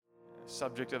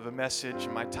Subject of the message,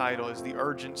 my title is The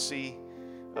Urgency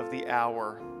of the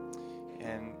Hour.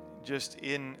 And just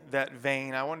in that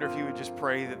vein, I wonder if you would just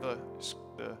pray that the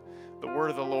word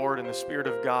of the Lord and the Spirit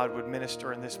of God would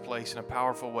minister in this place in a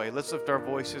powerful way. Let's lift our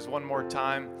voices one more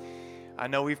time. I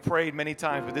know we've prayed many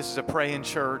times, but this is a praying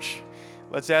church.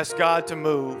 Let's ask God to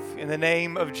move in the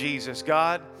name of Jesus.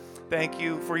 God, thank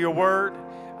you for your word.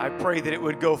 I pray that it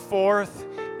would go forth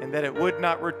and that it would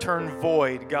not return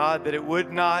void. God, that it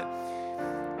would not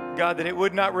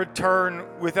return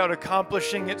without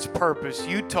accomplishing its purpose.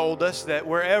 You told us that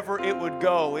wherever it would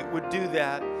go, it would do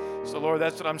that. So, Lord,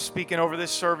 that's what I'm speaking over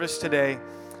this service today.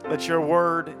 Let your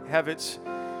word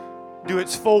do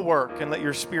its full work, and let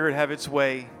your Spirit have its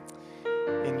way.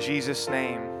 In Jesus'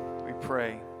 name we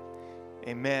pray.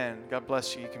 Amen. God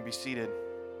bless you. You can be seated.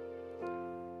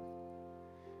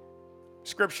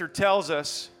 Scripture tells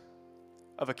us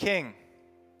of a king.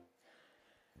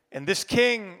 And this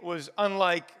king was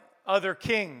unlike other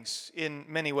kings in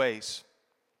many ways.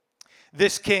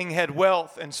 This king had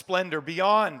wealth and splendor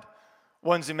beyond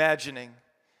one's imagining.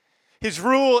 His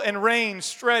rule and reign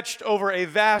stretched over a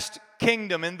vast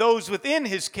kingdom, and those within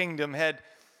his kingdom had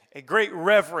a great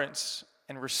reverence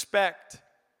and respect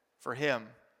for him.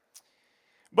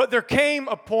 But there came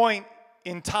a point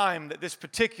in time that this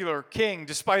particular king,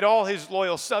 despite all his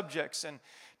loyal subjects and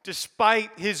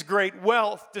despite his great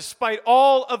wealth, despite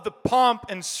all of the pomp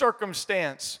and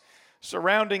circumstance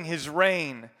surrounding his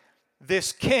reign,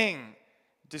 this king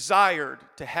desired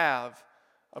to have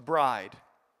a bride.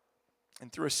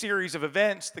 And through a series of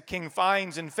events, the king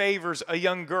finds and favors a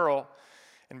young girl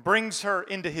and brings her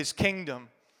into his kingdom.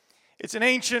 It's an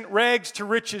ancient rags to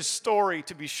riches story,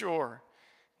 to be sure.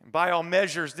 And by all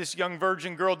measures, this young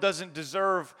virgin girl doesn't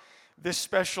deserve this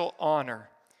special honor.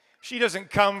 She doesn't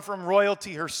come from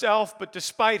royalty herself, but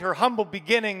despite her humble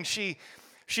beginning, she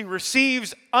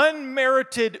receives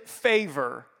unmerited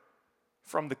favor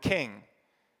from the king.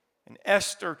 And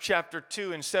Esther chapter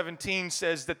 2 and 17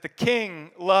 says that the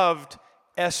king loved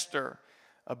Esther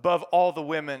above all the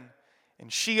women,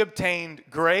 and she obtained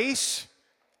grace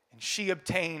and she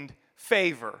obtained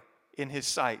favor in his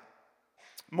sight,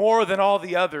 more than all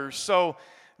the others, so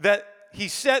that he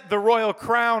set the royal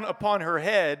crown upon her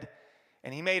head,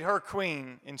 and he made her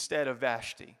queen instead of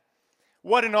Vashti.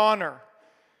 What an honor.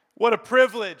 What a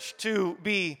privilege to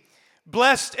be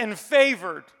blessed and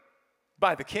favored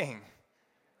by the king.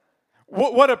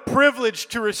 What a privilege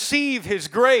to receive his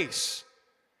grace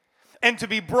and to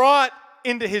be brought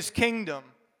into his kingdom.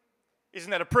 Isn't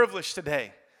that a privilege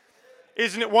today?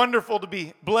 Isn't it wonderful to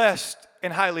be blessed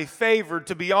and highly favored,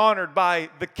 to be honored by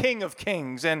the King of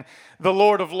Kings and the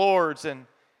Lord of Lords, and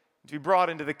to be brought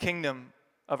into the kingdom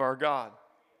of our God?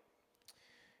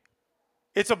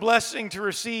 It's a blessing to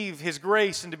receive his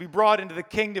grace and to be brought into the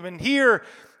kingdom. And here,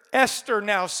 Esther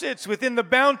now sits within the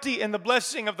bounty and the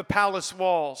blessing of the palace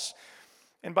walls.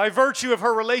 And by virtue of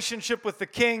her relationship with the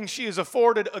king, she is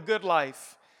afforded a good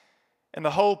life and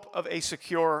the hope of a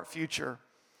secure future.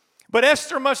 But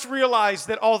Esther must realize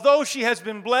that although she has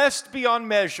been blessed beyond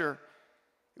measure,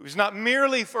 it was not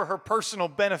merely for her personal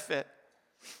benefit,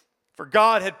 for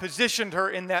God had positioned her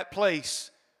in that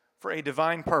place for a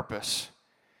divine purpose.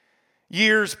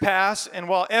 Years pass, and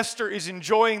while Esther is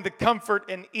enjoying the comfort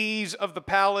and ease of the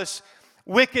palace,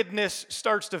 wickedness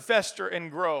starts to fester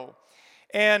and grow.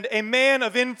 And a man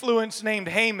of influence named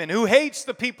Haman, who hates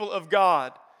the people of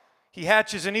God, he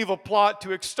hatches an evil plot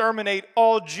to exterminate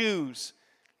all Jews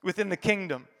within the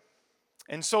kingdom.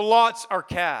 And so lots are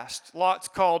cast, lots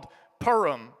called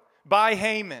Purim, by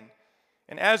Haman.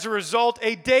 And as a result,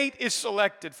 a date is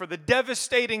selected for the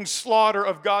devastating slaughter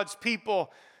of God's people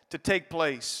to take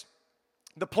place.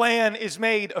 The plan is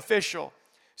made official,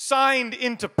 signed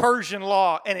into Persian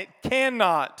law, and it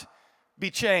cannot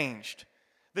be changed.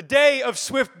 The day of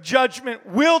swift judgment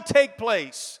will take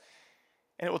place,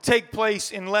 and it will take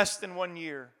place in less than 1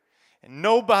 year. And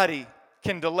nobody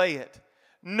can delay it.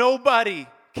 Nobody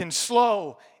can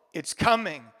slow its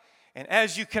coming. And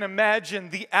as you can imagine,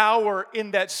 the hour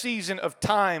in that season of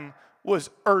time was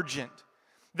urgent.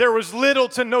 There was little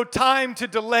to no time to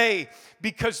delay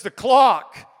because the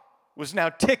clock was now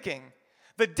ticking.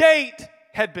 The date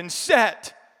had been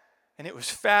set, and it was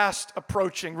fast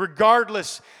approaching,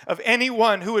 regardless of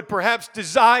anyone who would perhaps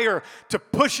desire to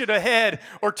push it ahead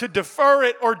or to defer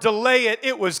it or delay it.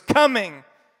 It was coming.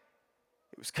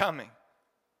 It was coming.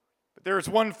 But there is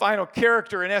one final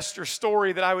character in Esther's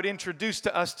story that I would introduce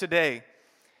to us today,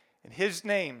 and his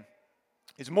name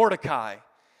is Mordecai,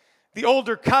 the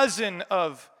older cousin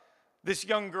of this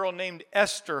young girl named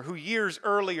Esther, who years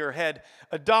earlier had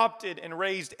adopted and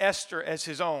raised Esther as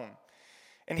his own.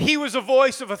 And he was a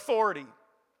voice of authority.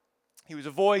 He was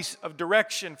a voice of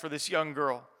direction for this young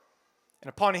girl. And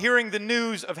upon hearing the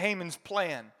news of Haman's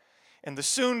plan and the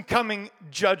soon coming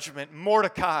judgment,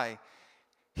 Mordecai,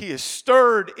 he is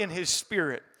stirred in his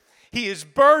spirit. He is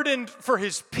burdened for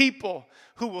his people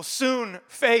who will soon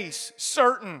face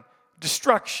certain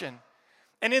destruction.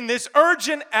 And in this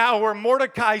urgent hour,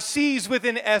 Mordecai sees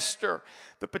within Esther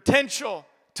the potential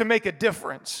to make a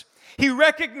difference. He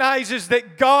recognizes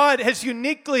that God has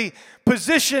uniquely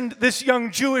positioned this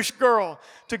young Jewish girl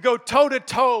to go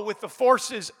toe-to-toe with the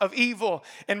forces of evil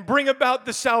and bring about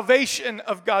the salvation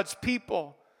of God's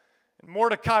people. And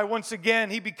Mordecai, once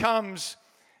again, he becomes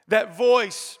that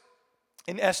voice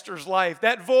in Esther's life,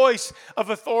 that voice of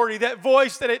authority, that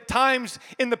voice that at times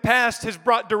in the past has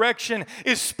brought direction,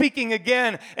 is speaking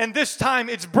again, and this time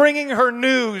it's bringing her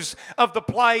news of the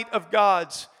plight of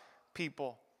God's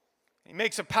people. He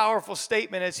makes a powerful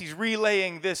statement as he's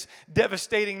relaying this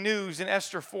devastating news in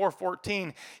Esther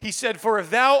 4:14. He said, "For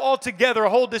if thou altogether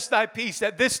holdest thy peace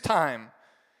at this time,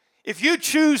 if you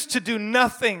choose to do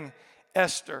nothing,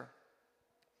 Esther,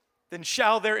 then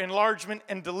shall their enlargement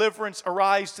and deliverance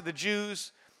arise to the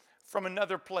Jews from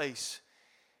another place."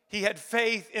 He had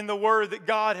faith in the word that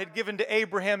God had given to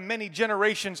Abraham many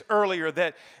generations earlier,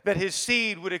 that his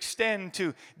seed would extend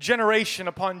to generation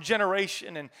upon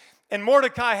generation. And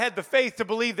Mordecai had the faith to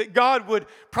believe that God would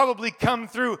probably come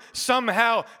through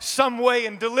somehow, some way,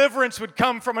 and deliverance would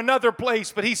come from another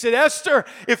place. But he said, "Esther,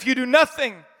 if you do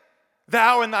nothing,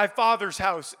 thou and thy father's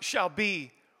house shall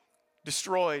be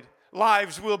destroyed.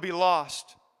 Lives will be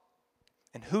lost.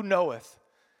 And who knoweth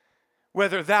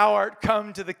whether thou art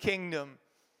come to the kingdom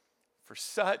for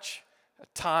such a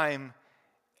time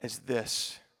as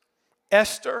this?"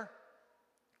 Esther,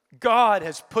 God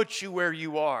has put you where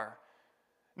you are,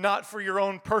 not for your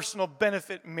own personal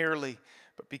benefit merely,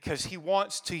 but because He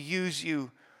wants to use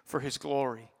you for His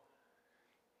glory.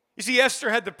 You see, Esther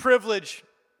had the privilege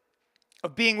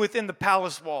of being within the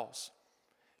palace walls.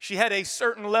 She had a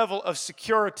certain level of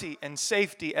security and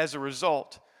safety as a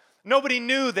result. Nobody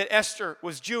knew that Esther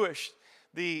was Jewish.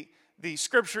 The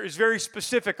scripture is very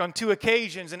specific on two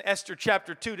occasions in Esther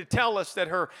chapter 2 to tell us that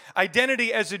her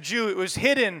identity as a Jew, it was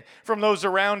hidden from those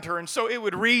around her, and so it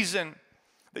would reason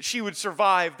that she would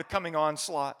survive the coming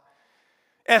onslaught.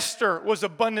 Esther was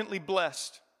abundantly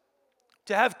blessed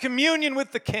to have communion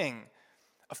with the king,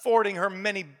 affording her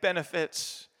many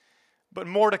benefits. But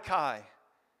Mordecai,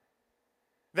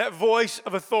 that voice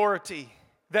of authority,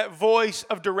 that voice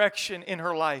of direction in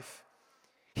her life,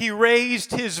 he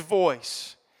raised his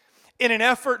voice in an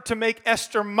effort to make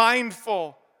Esther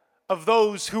mindful of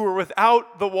those who were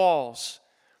without the walls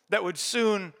that would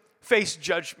soon face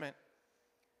judgment.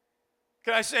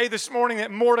 Can I say this morning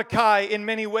that Mordecai, in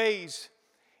many ways,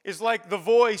 is like the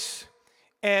voice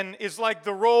and is like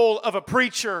the role of a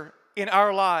preacher in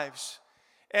our lives.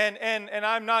 And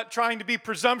I'm not trying to be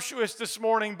presumptuous this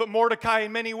morning, but Mordecai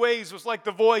in many ways was like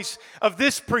the voice of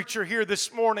this preacher here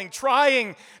this morning,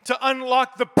 trying to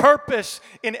unlock the purpose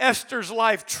in Esther's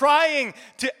life, trying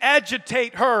to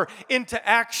agitate her into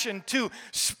action, to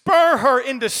spur her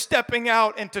into stepping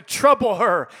out, and to trouble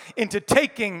her into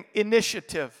taking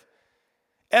initiative.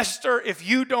 Esther, if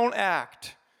you don't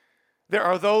act, there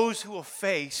are those who will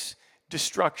face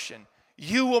destruction.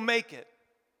 You will make it.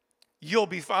 You'll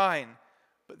be fine.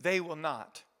 But they will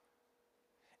not.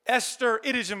 Esther,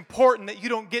 it is important that you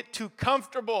don't get too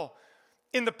comfortable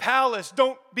in the palace.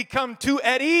 Don't become too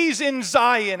at ease in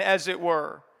Zion, as it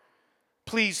were.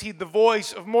 Please heed the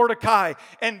voice of Mordecai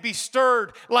and be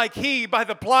stirred like he by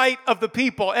the plight of the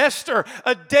people. Esther,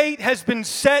 a date has been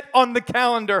set on the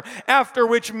calendar after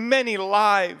which many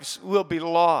lives will be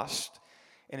lost.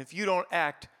 And if you don't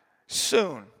act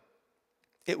soon,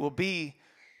 it will be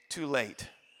too late.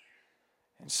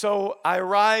 And so I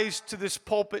rise to this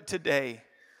pulpit today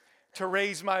to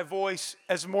raise my voice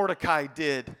as Mordecai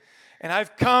did. And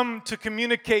I've come to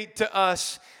communicate to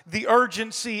us the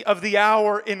urgency of the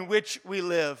hour in which we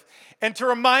live, and to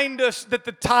remind us that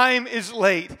the time is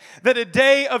late, that a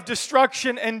day of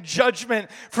destruction and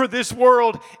judgment for this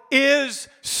world is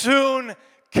soon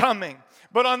coming.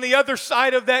 But on the other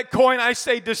side of that coin, I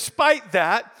say, despite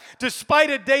that, despite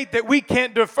a date that we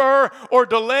can't defer or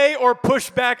delay or push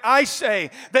back, I say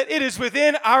that it is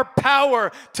within our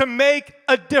power to make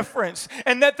a difference,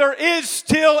 and that there is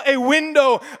still a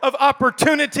window of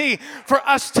opportunity for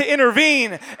us to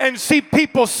intervene and see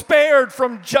people spared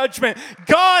from judgment.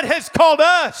 God has called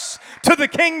us to the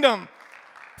kingdom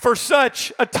for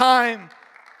such a time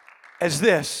as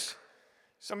this.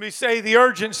 Somebody say the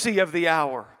urgency of the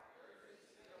hour.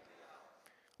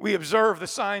 We observe the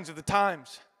signs of the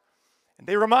times, and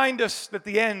they remind us that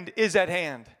the end is at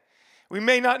hand. We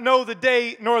may not know the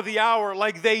day nor the hour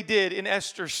like they did in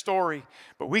Esther's story,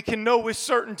 but we can know with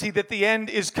certainty that the end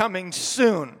is coming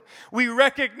soon. We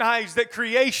recognize that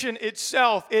creation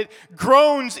itself, it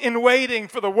groans in waiting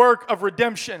for the work of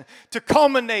redemption to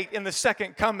culminate in the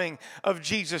second coming of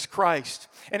Jesus Christ.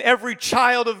 And every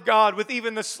child of God with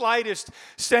even the slightest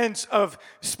sense of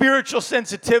spiritual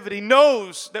sensitivity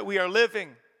knows that we are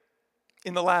living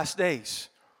in the last days.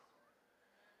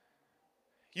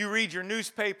 You read your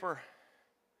newspaper,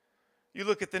 you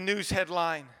look at the news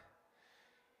headline,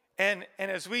 and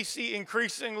as we see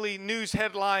increasingly news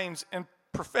headlines and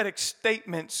prophetic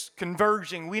statements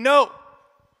converging, we know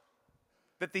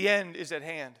that the end is at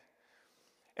hand.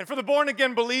 And for the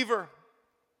born-again believer,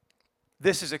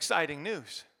 this is exciting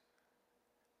news.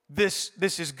 This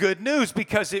is good news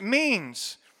because it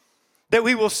means that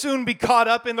we will soon be caught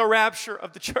up in the rapture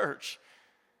of the church.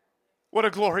 What a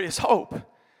glorious hope.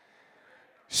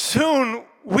 Soon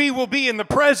we will be in the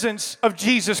presence of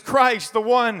Jesus Christ, the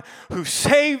one who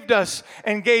saved us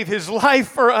and gave his life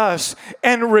for us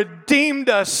and redeemed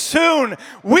us. Soon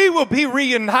we will be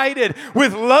reunited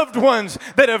with loved ones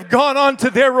that have gone on to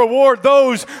their reward,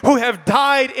 those who have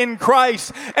died in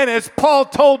Christ. And as Paul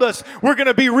told us, we're going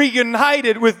to be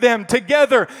reunited with them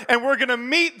together, and we're going to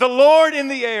meet the Lord in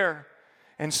the air.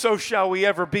 And so shall we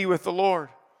ever be with the Lord.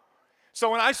 So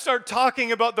when I start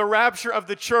talking about the rapture of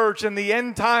the church and the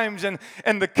end times and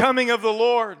the coming of the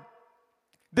Lord,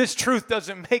 this truth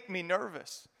doesn't make me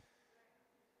nervous.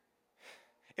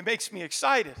 It makes me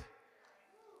excited.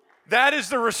 That is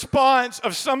the response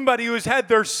of somebody who has had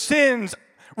their sins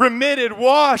remitted,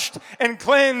 washed, and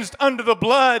cleansed under the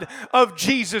blood of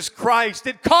Jesus Christ.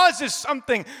 It causes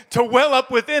something to well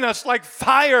up within us like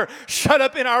fire shut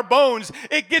up in our bones.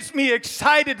 It gets me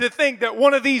excited to think that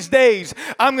one of these days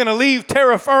I'm going to leave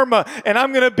terra firma and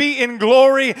I'm going to be in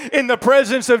glory in the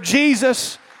presence of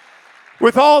Jesus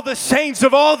with all the saints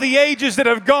of all the ages that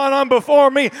have gone on before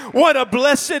me. What a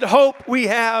blessed hope we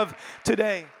have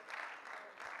today.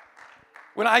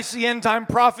 When I see end-time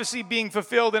prophecy being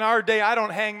fulfilled in our day, I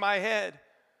don't hang my head.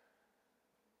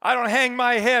 I don't hang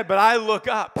my head, but I look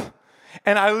up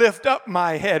and I lift up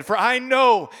my head, for I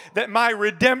know that my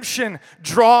redemption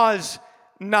draws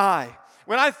nigh.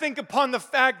 When I think upon the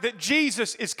fact that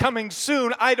Jesus is coming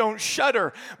soon, I don't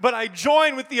shudder, but I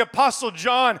join with the Apostle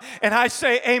John and I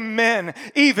say, amen.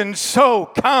 Even so,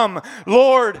 come,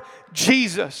 Lord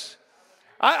Jesus.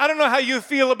 I don't know how you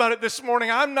feel about it this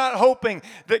morning. I'm not hoping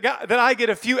that I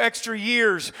get a few extra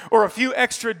years or a few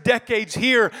extra decades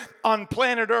here on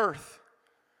planet Earth.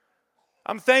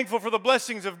 I'm thankful for the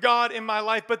blessings of God in my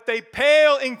life, but they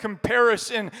pale in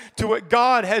comparison to what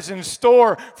God has in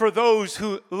store for those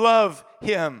who love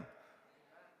Him.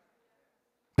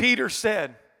 Peter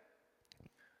said,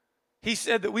 he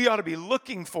said that we ought to be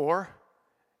looking for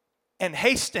and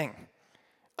hasting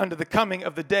unto the coming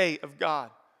of the day of God.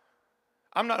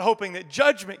 I'm not hoping that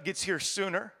judgment gets here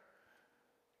sooner.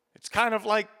 It's kind of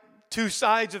like two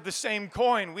sides of the same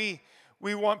coin. We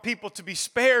want people to be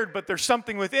spared, but there's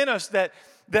something within us that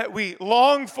we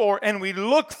long for and we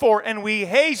look for and we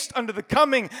haste unto the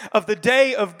coming of the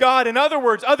day of God. In other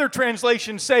words, other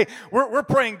translations say, we're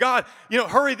praying, God,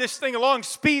 hurry this thing along,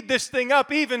 speed this thing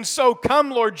up. Even so,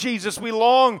 come, Lord Jesus. We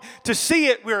long to see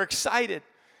it. We're excited.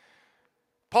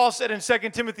 Paul said in 2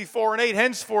 Timothy 4:8,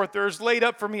 henceforth there is laid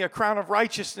up for me a crown of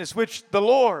righteousness, which the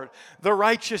Lord, the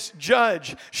righteous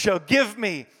judge, shall give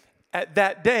me at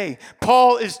that day.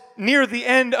 Paul is near the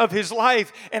end of his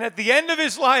life, and at the end of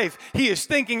his life, he is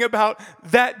thinking about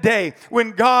that day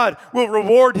when God will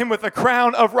reward him with a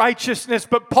crown of righteousness.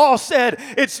 But Paul said,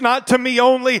 it's not to me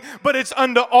only, but it's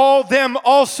unto all them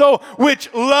also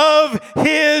which love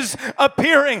his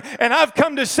appearing. And I've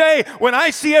come to say, when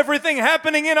I see everything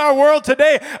happening in our world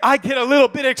today, I get a little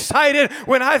bit excited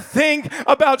when I think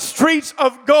about streets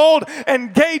of gold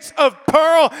and gates of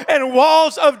pearl and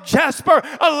walls of jasper,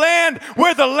 a land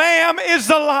where the Lamb is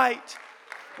the light,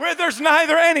 where there's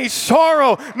neither any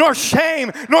sorrow, nor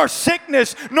shame, nor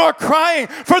sickness, nor crying,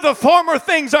 for the former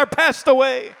things are passed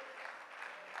away.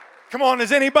 Come on,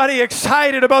 is anybody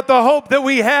excited about the hope that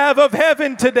we have of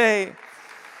heaven today?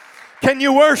 Can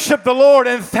you worship the Lord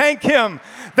and thank Him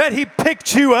that He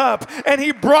picked you up and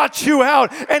He brought you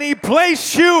out and He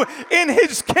placed you in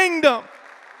His kingdom?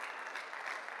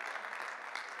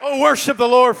 Oh, worship the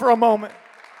Lord for a moment.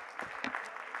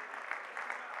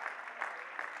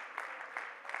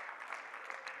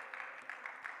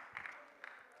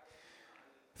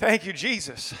 Thank you,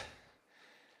 Jesus.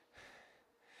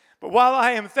 But while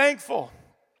I am thankful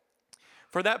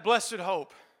for that blessed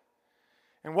hope,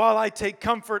 and while I take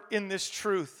comfort in this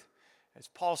truth, as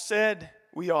Paul said,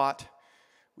 we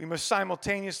we must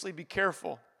simultaneously be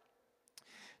careful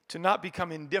to not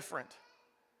become indifferent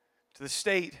to the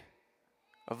state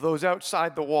of those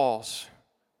outside the walls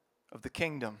of the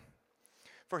kingdom.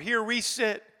 For here we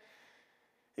sit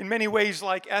in many ways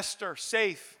like Esther,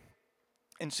 safe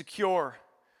and secure.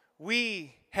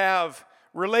 We have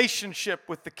relationship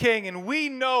with the king, and we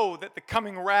know that the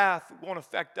coming wrath won't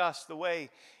affect us the way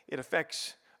it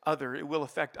will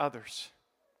affect others.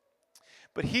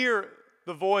 But hear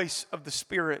the voice of the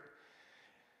Spirit.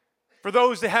 For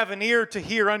those that have an ear to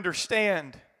hear,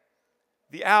 understand,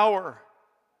 the hour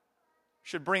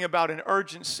should bring about an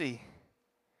urgency.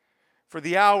 For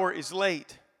the hour is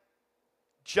late.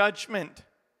 Judgment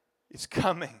is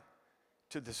coming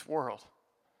to this world.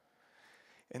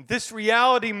 And this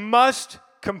reality must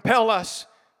compel us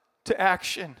to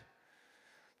action.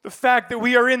 The fact that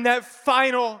we are in that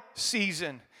final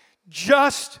season,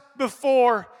 just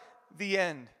before the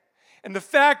end. And the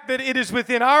fact that it is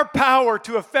within our power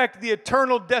to affect the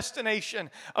eternal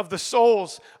destination of the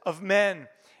souls of men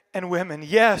and women.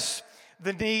 Yes,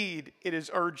 the need, it is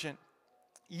urgent.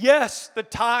 Yes, the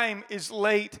time is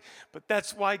late, but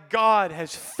that's why God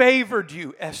has favored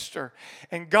you, Esther.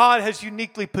 And God has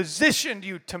uniquely positioned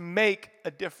you to make a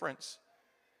difference.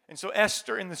 And so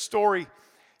Esther in the story,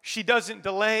 she doesn't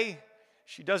delay,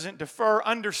 she doesn't defer,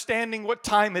 understanding what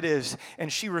time it is,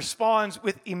 and she responds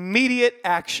with immediate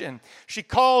action. She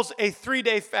calls a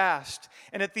 3-day fast,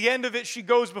 and at the end of it, she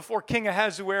goes before King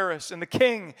Ahasuerus, and the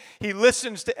king, he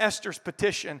listens to Esther's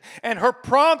petition, and her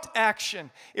prompt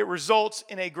action, it results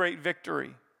in a great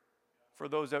victory for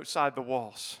those outside the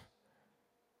walls.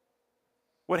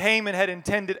 What Haman had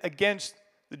intended against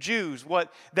the Jews,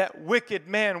 what that wicked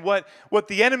man, what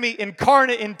the enemy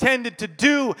incarnate intended to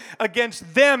do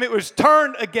against them, it was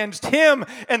turned against him,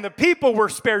 and the people were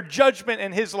spared judgment,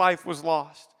 and his life was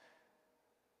lost.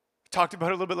 We talked about it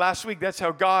a little bit last week. That's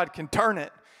how God can turn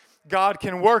it. God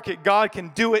can work it. God can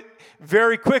do it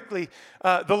very quickly.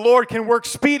 The Lord can work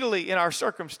speedily in our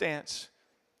circumstance.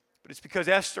 But it's because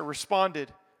Esther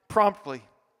responded promptly.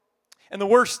 And the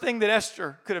worst thing that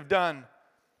Esther could have done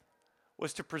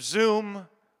was to presume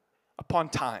upon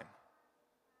time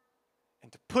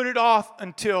and to put it off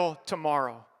until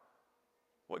tomorrow,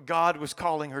 what God was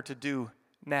calling her to do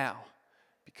now,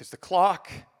 because the clock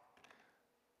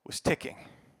was ticking.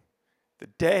 The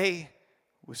day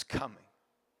was coming.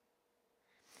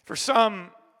 For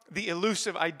some, the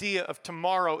elusive idea of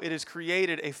tomorrow, it has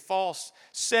created a false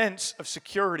sense of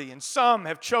security. And some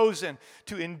have chosen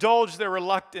to indulge their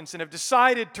reluctance and have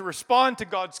decided to respond to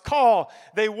God's call.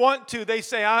 They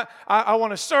say, I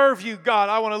want to serve you, God.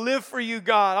 I want to live for you,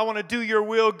 God. I want to do your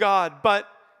will, God. But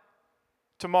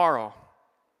tomorrow,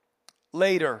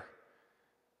 later,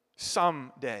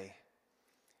 someday.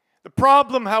 The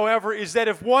problem, however, is that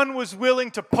if one was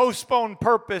willing to postpone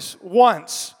purpose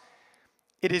once,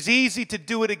 it is easy to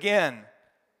do it again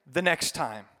the next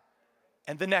time,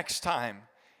 and the next time,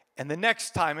 and the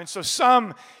next time. And so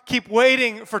some keep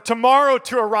waiting for tomorrow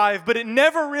to arrive, but it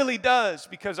never really does,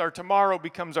 because our tomorrow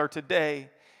becomes our today,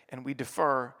 and we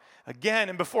defer again.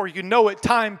 And before you know it,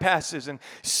 time passes, and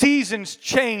seasons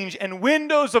change, and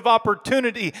windows of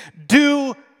opportunity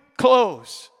do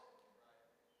close.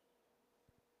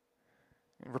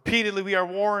 And repeatedly we are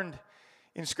warned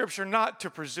in Scripture not to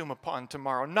presume upon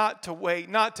tomorrow, not to wait,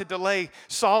 not to delay.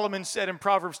 Solomon said in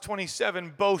Proverbs 27,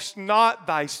 "Boast not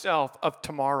thyself of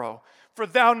tomorrow, for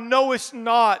thou knowest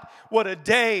not what a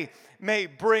day may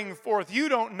bring forth." You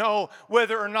don't know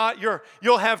whether or not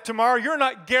you'll have tomorrow. You're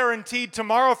not guaranteed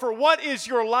tomorrow, for what is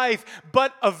your life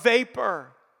but a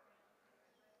vapor?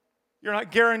 You're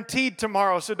not guaranteed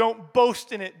tomorrow, so don't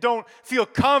boast in it. Don't feel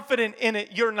confident in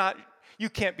it. You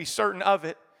can't be certain of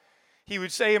it. He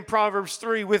would say in Proverbs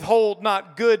 3, "Withhold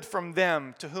not good from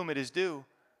them to whom it is due,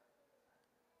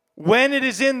 when it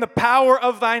is in the power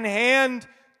of thine hand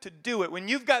to do it." When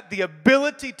you've got the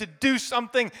ability to do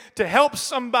something to help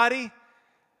somebody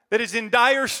that is in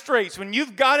dire straits, when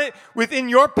you've got it within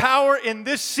your power in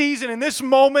this season, in this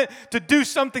moment, to do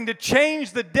something to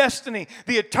change the destiny,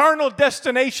 the eternal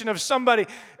destination of somebody.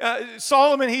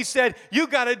 Solomon, he said, you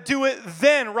got to do it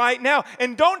then, right now.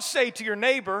 And don't say to your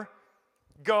neighbor,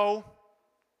 "Go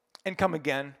and come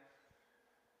again."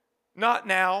 Not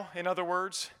now, in other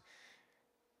words.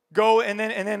 Go and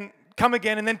then come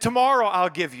again, and then tomorrow I'll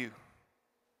give you.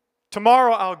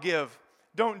 Tomorrow I'll give.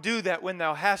 Don't do that when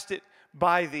thou hast it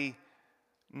by thee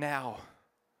now.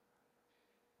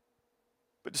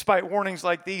 But despite warnings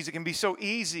like these, it can be so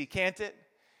easy, can't it?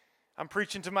 I'm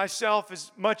preaching to myself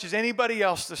as much as anybody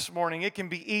else this morning. It can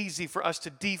be easy for us to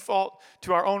default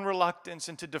to our own reluctance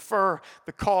and to defer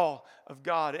the call of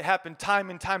God. It happened time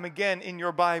and time again in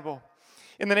your Bible.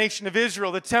 in the nation of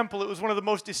Israel, the temple, it was one of the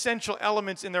most essential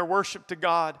elements in their worship to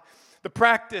God. The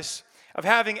practice of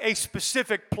having a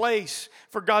specific place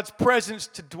for God's presence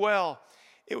to dwell.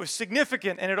 It was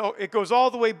significant, and it goes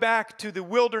all the way back to the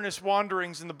wilderness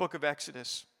wanderings in the book of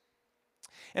Exodus.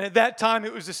 And at that time,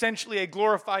 it was essentially a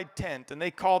glorified tent, and they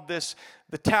called this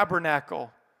the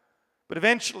tabernacle. But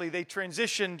eventually, they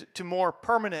transitioned to more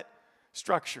permanent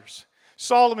structures.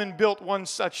 Solomon built one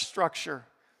such structure,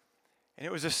 and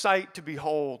it was a sight to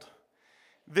behold.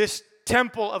 This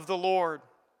temple of the Lord.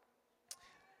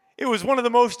 It was one of the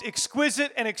most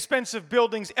exquisite and expensive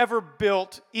buildings ever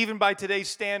built, even by today's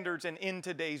standards and in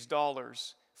today's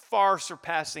dollars, far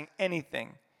surpassing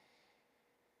anything.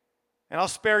 And I'll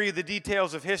spare you the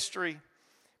details of history,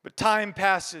 but time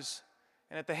passes,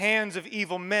 and at the hands of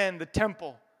evil men, the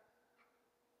temple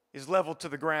is leveled to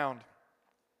the ground.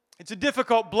 It's a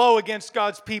difficult blow against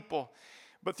God's people,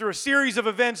 but through a series of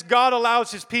events, God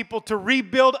allows His people to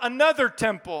rebuild another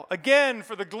temple, again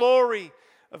for the glory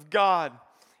of God.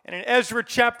 And in Ezra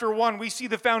chapter 1, we see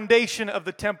the foundation of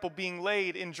the temple being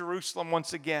laid in Jerusalem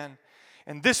once again.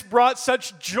 And this brought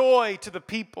such joy to the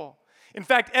people. In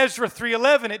fact, Ezra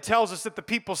 3:11, it tells us that the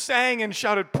people sang and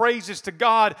shouted praises to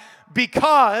God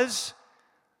because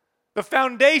the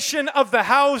foundation of the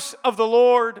house of the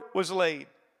Lord was laid.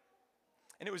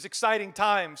 And it was exciting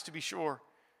times, to be sure.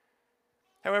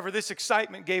 However, this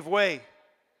excitement gave way,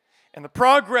 and the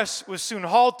progress was soon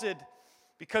halted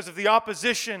because of the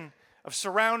opposition of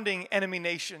surrounding enemy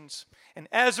nations. And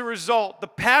as a result, the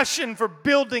passion for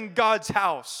building God's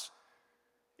house,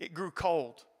 it grew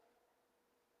cold.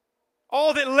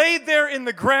 All that laid there in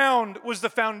the ground was the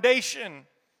foundation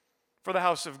for the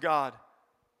house of God,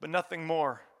 but nothing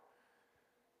more.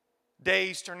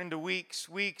 Days turn into weeks,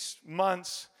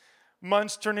 months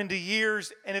turn into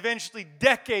years, and eventually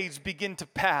decades begin to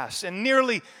pass. And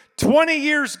nearly 20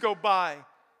 years go by,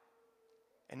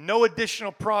 and no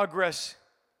additional progress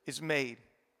is made.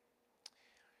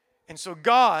 And so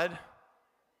God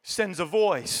sends a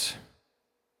voice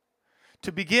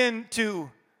to begin to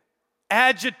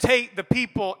agitate the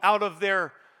people out of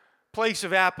their place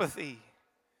of apathy.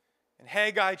 In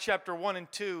Haggai chapter 1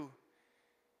 and 2,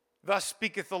 thus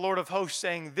speaketh the Lord of hosts,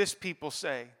 saying, this people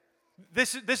say.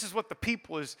 This is what the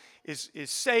people is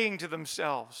saying to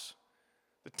themselves.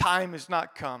 The time has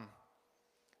not come.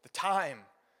 The time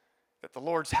that the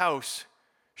Lord's house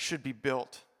should be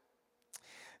built.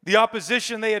 The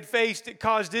opposition they had faced, it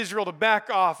caused Israel to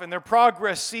back off, and their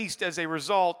progress ceased as a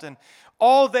result. And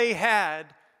all they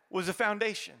had was a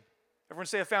foundation. Everyone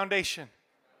say a foundation.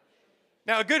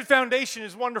 Now, a good foundation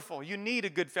is wonderful. You need a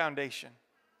good foundation,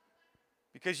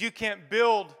 because you can't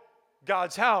build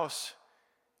God's house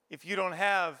if you don't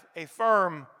have a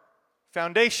firm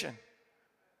foundation.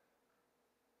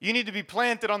 You need to be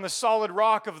planted on the solid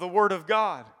rock of the Word of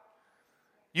God.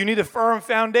 You need a firm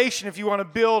foundation if you want to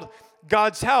build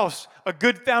God's house. A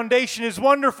good foundation is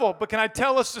wonderful, but can I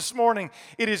tell us this morning,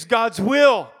 it is God's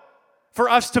will for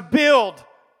us to build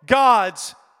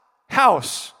God's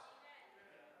house.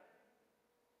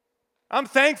 I'm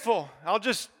thankful. I'll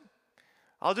just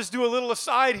do a little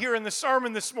aside here in the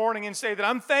sermon this morning and say that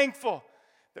I'm thankful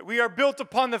that we are built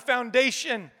upon the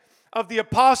foundation of the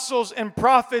apostles and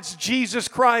prophets, Jesus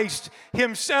Christ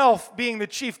Himself being the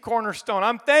chief cornerstone.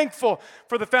 I'm thankful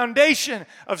for the foundation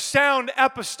of sound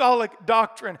apostolic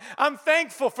doctrine. I'm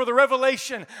thankful for the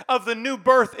revelation of the new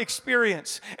birth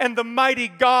experience and the mighty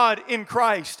God in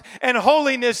Christ and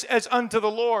holiness as unto the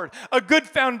Lord. A good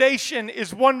foundation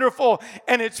is wonderful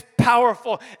and it's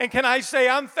powerful. And can I say,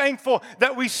 I'm thankful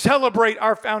that we celebrate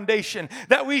our foundation,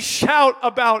 that we shout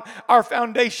about our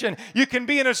foundation. You can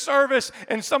be in a service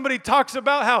and somebody talks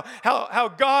about how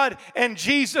God and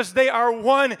Jesus, they are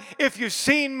one. If you've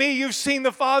seen me, you've seen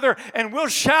the Father, and we'll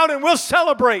shout and we'll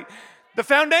celebrate the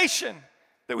foundation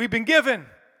that we've been given.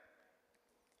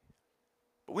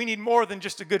 But we need more than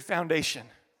just a good foundation.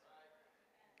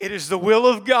 It is the will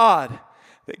of God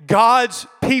that God's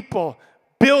people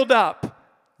build up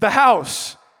the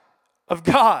house of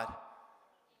God.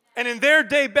 And in their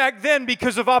day back then,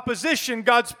 because of opposition,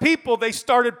 God's people, they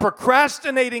started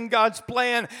procrastinating God's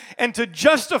plan. And to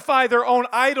justify their own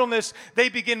idleness, they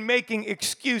begin making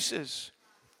excuses.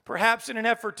 Perhaps in an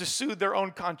effort to soothe their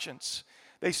own conscience,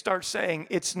 they start saying,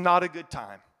 it's not a good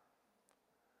time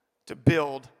to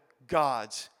build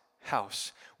God's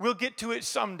house. We'll get to it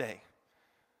someday.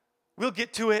 We'll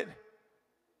get to it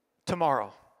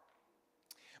tomorrow.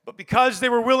 But because they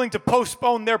were willing to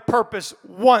postpone their purpose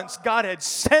once, God had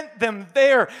sent them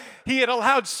there. He had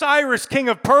allowed Cyrus, king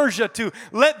of Persia, to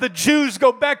let the Jews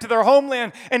go back to their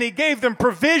homeland, and He gave them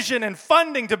provision and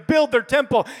funding to build their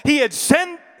temple. He had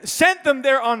sent sent them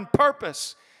there on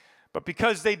purpose. But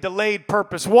because they delayed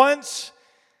purpose once,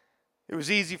 it was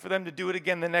easy for them to do it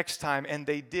again the next time, and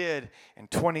they did,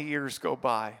 and 20 years go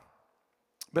by.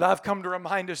 But I've come to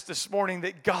remind us this morning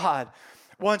that God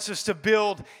wants us to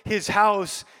build His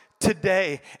house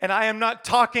today. And I am not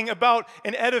talking about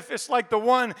an edifice like the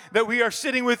one that we are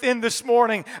sitting within this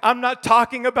morning. I'm not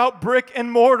talking about brick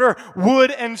and mortar,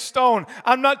 wood and stone.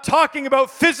 I'm not talking about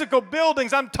physical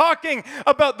buildings. I'm talking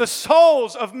about the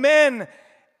souls of men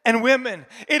and women.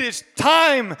 It is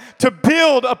time to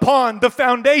build upon the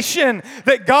foundation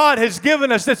that God has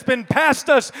given us, that's been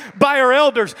passed us by our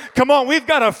elders. Come on, we've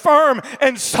got a firm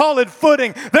and solid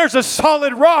footing. There's a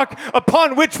solid rock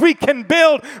upon which we can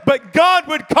build, but God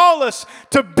would call us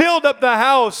to build up the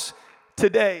house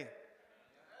today.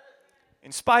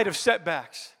 In spite of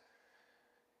setbacks,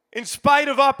 in spite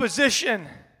of opposition,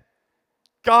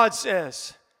 God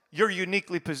says, you're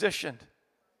uniquely positioned.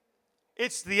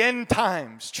 It's the end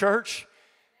times, church.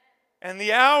 And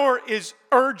the hour is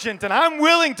urgent. And I'm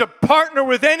willing to partner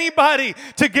with anybody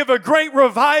to give a great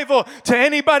revival to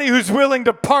anybody who's willing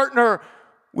to partner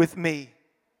with me.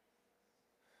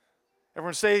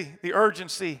 Everyone say the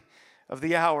urgency of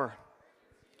the hour.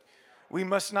 We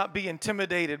must not be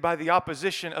intimidated by the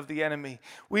opposition of the enemy.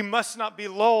 We must not be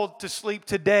lulled to sleep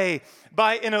today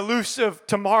by an elusive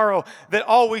tomorrow that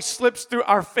always slips through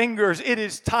our fingers. It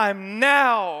is time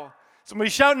now.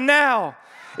 Somebody shout now.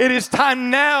 It is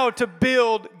time now to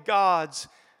build God's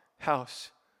house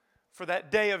for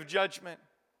that day of judgment.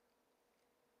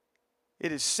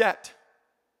 It is set.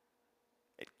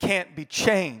 It can't be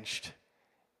changed.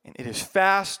 And it is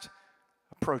fast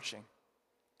approaching.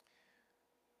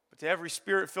 But to every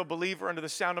Spirit-filled believer under the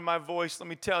sound of my voice, let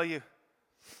me tell you,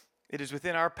 it is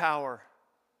within our power.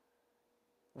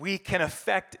 We can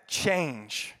affect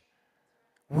change.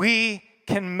 We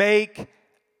can make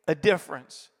a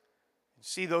difference.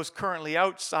 See those currently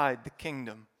outside the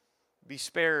kingdom be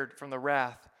spared from the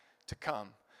wrath to come.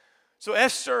 So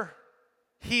Esther,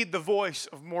 heed the voice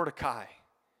of Mordecai.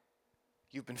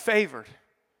 You've been favored.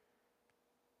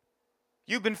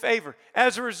 You've been favored.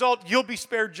 As a result, you'll be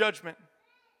spared judgment.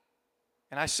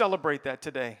 And I celebrate that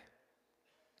today.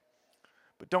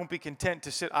 But don't be content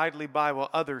to sit idly by while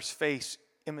others face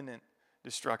imminent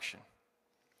destruction.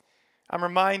 I'm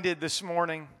reminded this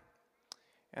morning,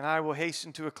 and I will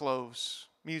hasten to a close.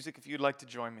 Music, if you'd like to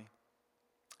join me.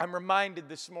 I'm reminded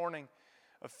this morning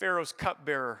of Pharaoh's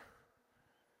cupbearer.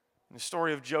 In the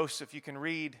story of Joseph, you can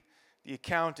read the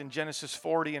account in Genesis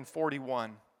 40 and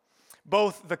 41.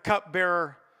 Both the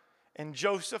cupbearer and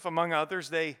Joseph, among others,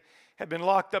 they had been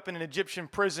locked up in an Egyptian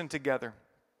prison together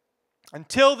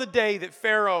until the day that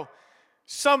Pharaoh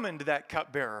summoned that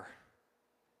cupbearer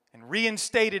and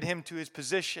reinstated him to his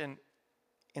position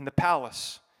in the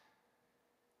palace.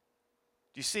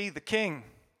 You see, the king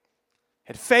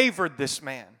had favored this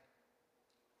man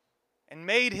and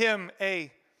made him an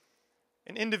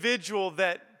individual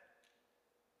that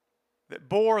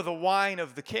bore the wine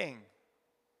of the king.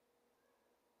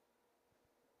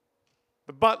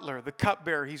 The butler, the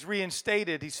cupbearer, he's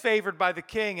reinstated, he's favored by the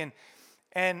king,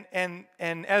 and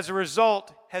as a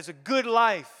result has a good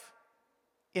life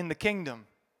in the kingdom.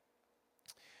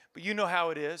 But you know how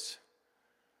it is.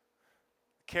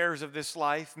 Cares of this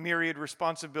life, myriad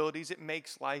responsibilities, it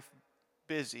makes life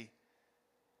busy.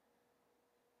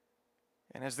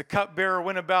 And as the cupbearer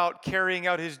went about carrying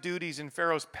out his duties in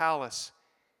Pharaoh's palace,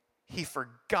 he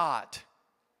forgot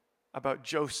about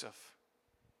Joseph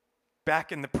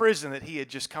back in the prison that he had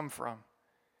just come from.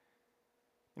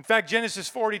 In fact, Genesis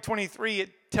 40:23,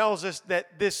 it tells us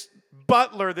that this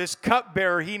butler, this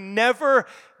cupbearer, he never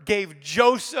gave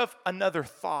Joseph another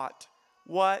thought.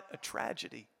 What a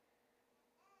tragedy.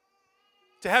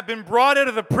 To have been brought out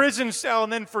of the prison cell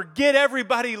and then forget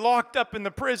everybody locked up in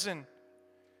the prison.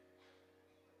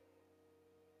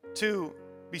 To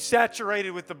be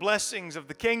saturated with the blessings of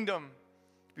the kingdom,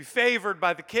 to be favored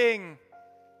by the king,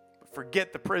 but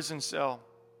forget the prison cell.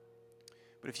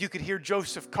 But if you could hear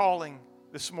Joseph calling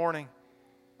this morning,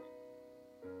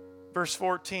 verse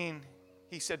 14,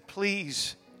 he said,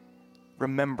 "Please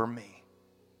remember me.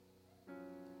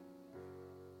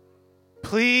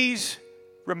 Please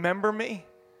remember me."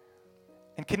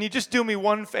 And can you just do me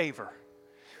one favor?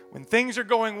 When things are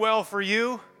going well for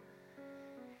you,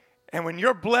 and when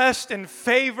you're blessed and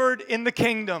favored in the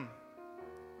kingdom,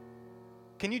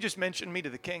 can you just mention me to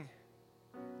the king?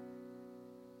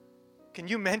 Can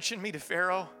you mention me to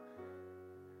Pharaoh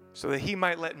so that he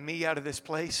might let me out of this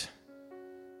place?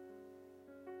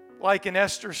 Like in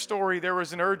Esther's story, there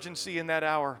was an urgency in that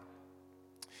hour.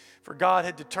 For God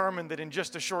had determined that in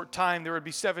just a short time there would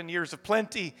be 7 years of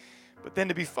plenty, but then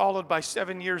to be followed by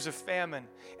 7 years of famine.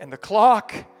 And the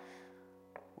clock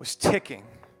was ticking.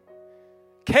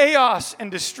 Chaos and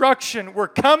destruction were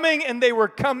coming, and they were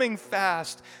coming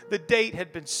fast. The date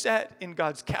had been set in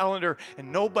God's calendar,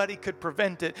 and nobody could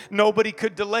prevent it. Nobody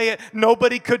could delay it.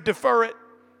 Nobody could defer it.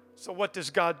 So what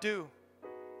does God do?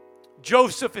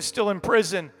 Joseph is still in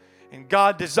prison, and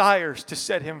God desires to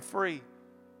set him free.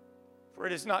 For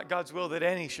it is not God's will that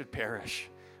any should perish,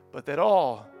 but that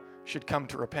all should come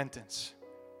to repentance.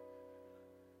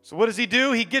 So what does he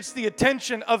do? He gets the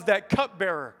attention of that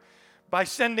cupbearer by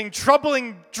sending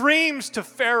troubling dreams to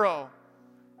Pharaoh.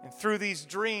 And through these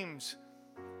dreams,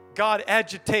 God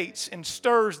agitates and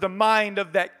stirs the mind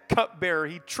of that cupbearer.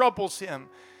 He troubles him.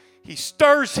 He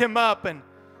stirs him up, and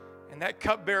that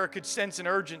cupbearer could sense an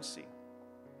urgency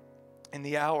in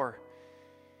the hour.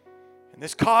 And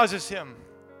this causes him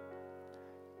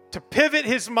to pivot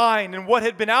his mind, and what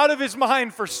had been out of his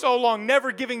mind for so long,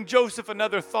 never giving Joseph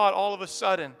another thought, all of a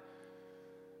sudden,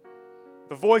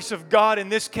 the voice of God, in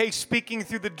this case, speaking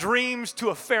through the dreams to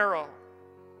a Pharaoh,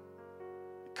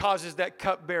 causes that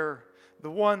cupbearer, the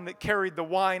one that carried the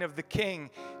wine of the king,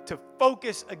 to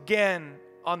focus again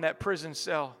on that prison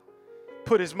cell.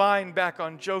 Put his mind back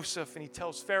on Joseph, and he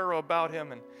tells Pharaoh about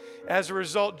him. And as a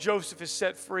result, Joseph is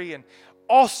set free and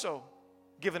also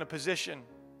given a position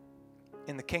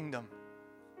in the kingdom.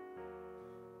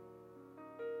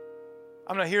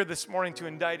 I'm not here this morning to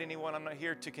indict anyone. I'm not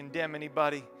here to condemn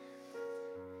anybody.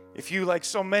 If you, like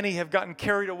so many, have gotten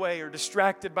carried away or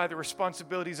distracted by the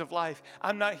responsibilities of life,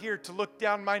 I'm not here to look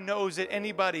down my nose at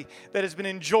anybody that has been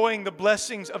enjoying the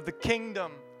blessings of the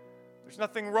kingdom. There's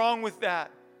nothing wrong with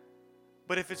that.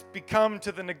 But if it's become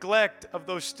to the neglect of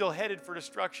those still headed for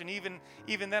destruction, even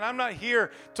then, I'm not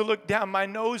here to look down my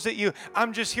nose at you.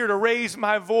 I'm just here to raise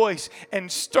my voice and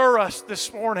stir us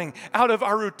this morning out of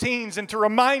our routines and to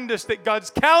remind us that God's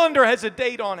calendar has a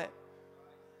date on it.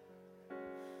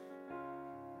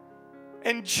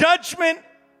 And judgment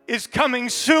is coming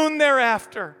soon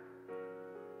thereafter.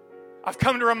 I've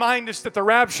come to remind us that the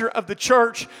rapture of the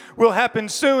church will happen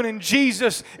soon, and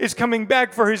Jesus is coming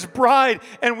back for his bride,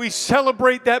 and we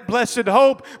celebrate that blessed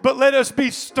hope. But let us be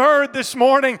stirred this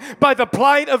morning by the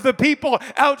plight of the people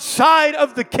outside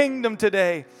of the kingdom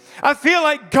today. I feel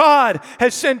like God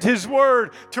has sent his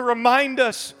word to remind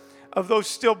us of those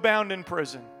still bound in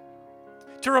prison,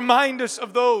 to remind us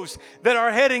of those that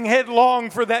are heading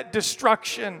headlong for that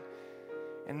destruction.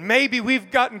 And maybe we've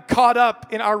gotten caught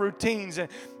up in our routines, and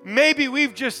maybe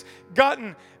we've just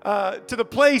gotten to the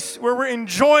place where we're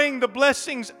enjoying the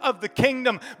blessings of the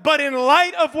kingdom. But in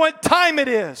light of what time it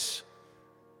is,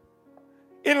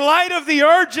 in light of the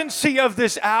urgency of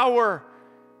this hour,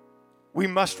 we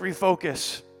must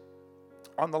refocus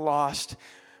on the lost,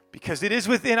 because it is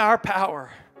within our power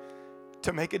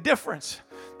to make a difference.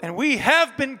 And we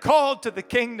have been called to the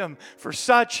kingdom for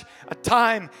such a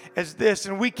time as this,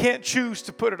 and we can't choose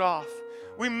to put it off.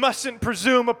 We mustn't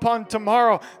presume upon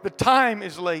tomorrow. The time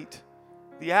is late.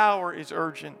 The hour is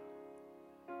urgent.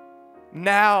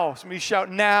 Now, somebody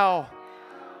shout, now.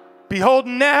 Behold,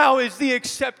 now is the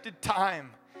accepted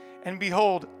time. And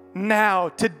behold, now,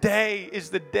 today is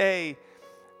the day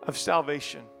of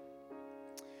salvation.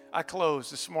 I close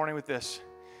this morning with this.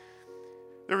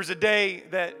 There was a day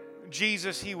that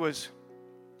Jesus, he was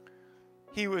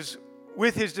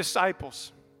with his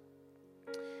disciples.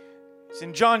 It's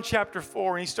in John chapter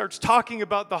 4, and he starts talking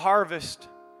about the harvest.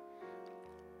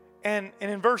 And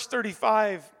in verse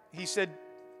 35, he said,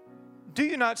 "Do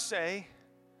you not say?"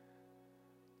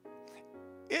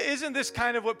 Isn't this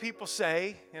kind of what people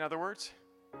say, in other words?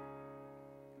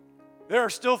 There are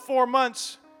still 4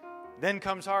 months, then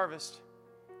comes harvest.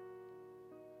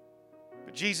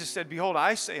 But Jesus said, "Behold,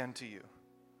 I say unto you,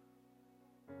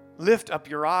 lift up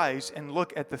your eyes and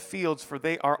look at the fields, for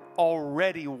they are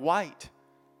already white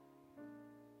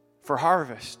for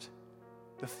harvest."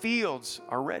 The fields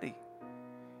are ready.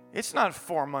 It's not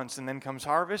 4 months and then comes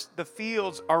harvest. The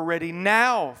fields are ready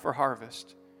now for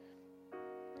harvest.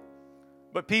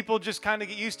 But people just kind of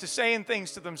get used to saying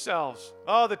things to themselves.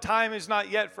 Oh, the time is not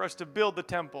yet for us to build the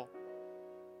temple.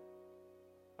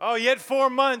 Oh, yet 4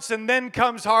 months and then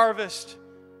comes harvest.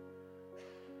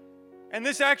 And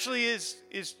this actually is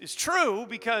true,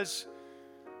 because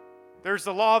there's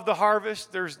the law of the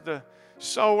harvest, there's the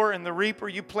sower and the reaper.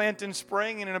 You plant in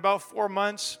spring, and in about 4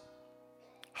 months,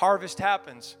 harvest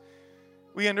happens.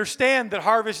 We understand that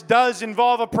harvest does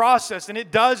involve a process, and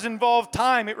it does involve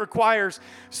time. It requires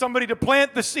somebody to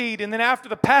plant the seed, and then after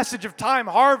the passage of time,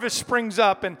 harvest springs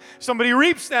up, and somebody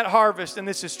reaps that harvest. And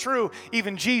this is true.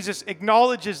 Even Jesus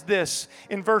acknowledges this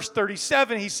in verse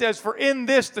 37. He says, "For in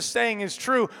this the saying is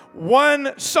true,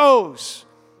 one sows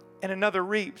and another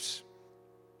reaps.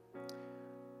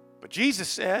 But Jesus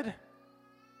said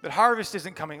that harvest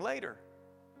isn't coming later.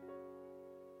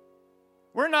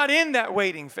 We're not in that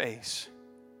waiting phase.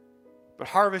 But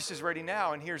harvest is ready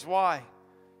now, and here's why.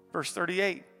 Verse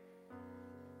 38.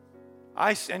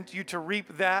 I sent you to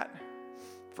reap that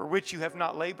for which you have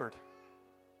not labored.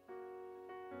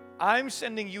 I'm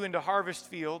sending you into harvest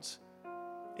fields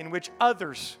in which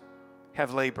others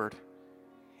have labored.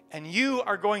 And you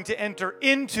are going to enter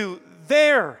into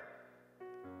their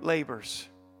labors.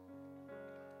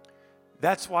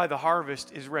 That's why the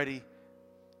harvest is ready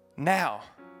now.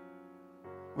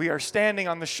 We are standing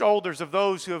on the shoulders of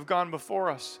those who have gone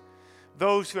before us,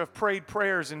 those who have prayed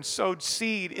prayers and sowed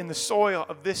seed in the soil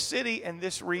of this city and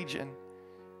this region.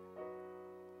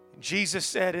 Jesus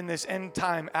said in this end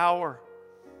time hour,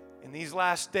 in these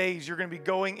last days, you're going to be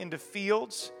going into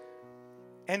fields,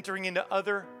 entering into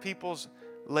other people's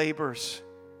labors,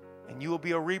 and you will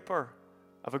be a reaper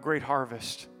of a great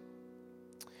harvest.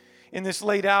 In this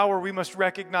late hour, we must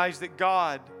recognize that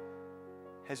God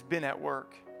has been at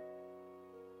work.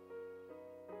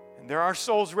 And there are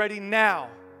souls ready now.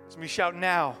 Let me shout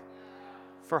now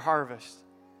for harvest.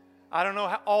 I don't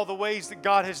know all the ways that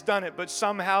God has done it, but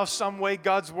somehow, some way,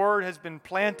 God's word has been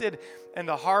planted and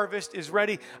the harvest is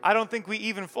ready. I don't think we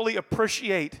even fully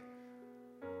appreciate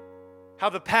how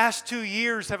the past 2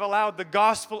 years have allowed the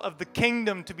gospel of the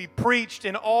kingdom to be preached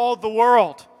in all the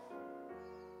world.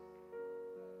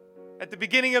 At the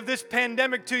beginning of this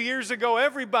pandemic 2 years ago,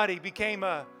 everybody became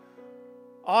an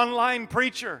online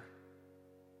preacher,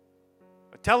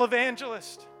 a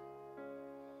televangelist.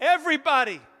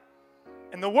 Everybody.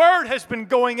 And the word has been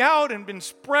going out and been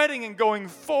spreading and going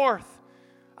forth.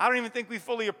 I don't even think we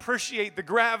fully appreciate the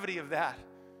gravity of that.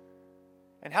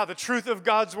 And how the truth of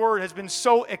God's word has been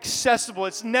so accessible.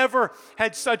 It's never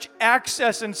had such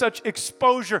access and such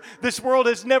exposure. This world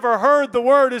has never heard the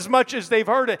word as much as they've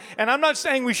heard it. And I'm not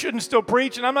saying we shouldn't still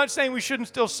preach, and I'm not saying we shouldn't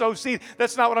still sow seed.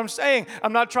 That's not what I'm saying.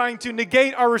 I'm not trying to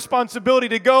negate our responsibility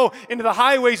to go into the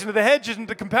highways, into the hedges, and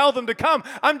to compel them to come.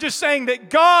 I'm just saying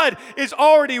that God is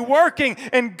already working,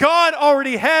 and God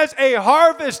already has a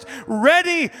harvest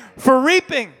ready for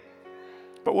reaping.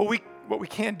 But what we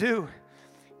can't do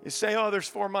is say, oh, there's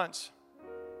 4 months,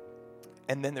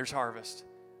 and then there's harvest.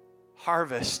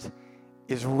 Harvest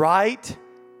is right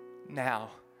now.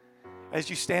 As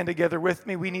you stand together with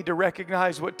me, we need to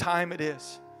recognize what time it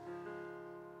is.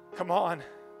 Come on.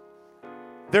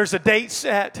 There's a date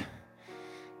set,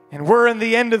 and we're in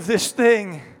the end of this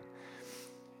thing,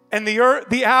 and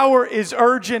the hour is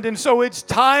urgent, and so it's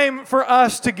time for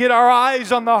us to get our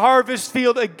eyes on the harvest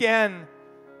field again,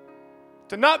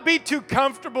 to not be too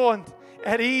comfortable and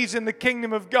at ease in the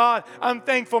kingdom of God. I'm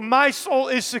thankful my soul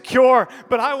is secure,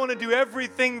 but I want to do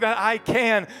everything that I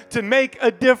can to make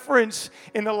a difference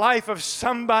in the life of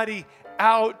somebody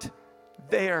out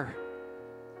there.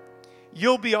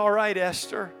 You'll be all right,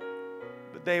 Esther,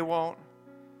 but they won't.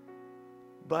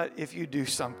 But if you do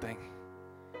something,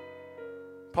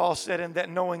 Paul said, in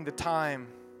that knowing the time,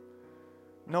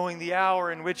 knowing the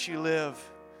hour in which you live,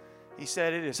 he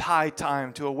said, it is high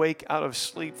time to awake out of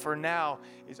sleep, for now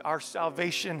is our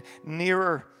salvation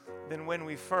nearer than when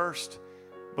we first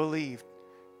believed.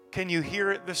 Can you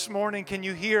hear it this morning? Can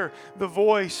you hear the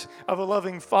voice of a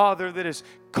loving Father that is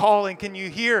calling? Can you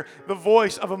hear the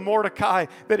voice of a Mordecai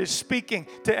that is speaking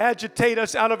to agitate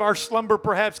us out of our slumber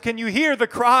perhaps? Can you hear the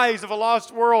cries of a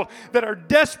lost world that are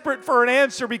desperate for an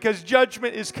answer because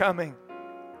judgment is coming?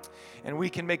 And we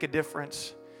can make a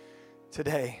difference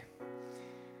today.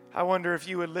 I wonder if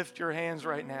you would lift your hands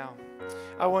right now.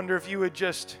 I wonder if you would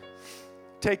just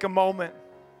take a moment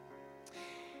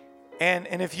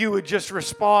and if you would just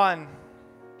respond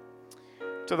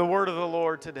to the word of the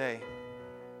Lord today.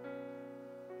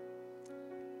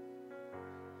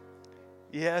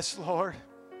 Yes, Lord.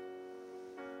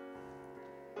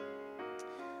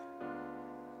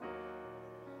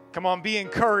 Come on, be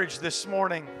encouraged this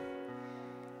morning.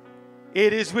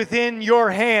 It is within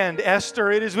your hand,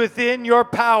 Esther. It is within your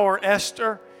power,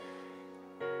 Esther.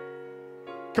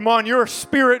 Come on, you're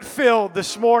spirit-filled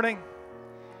this morning.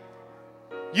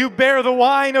 You bear the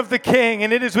wine of the King,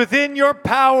 and it is within your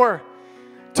power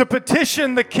to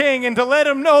petition the King and to let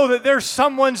him know that there's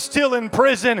someone still in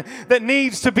prison that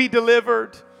needs to be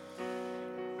delivered.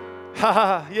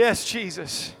 Yes,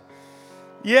 Jesus.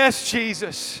 Yes,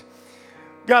 Jesus.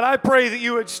 God, I pray that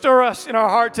you would stir us in our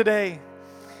heart today.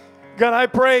 God, I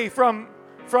pray from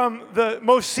from the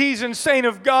most seasoned saint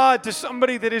of God to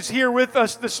somebody that is here with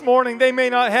us this morning. They may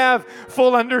not have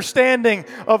full understanding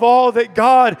of all that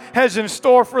God has in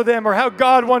store for them or how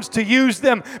God wants to use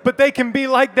them, but they can be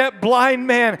like that blind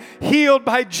man healed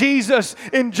by Jesus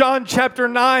in John chapter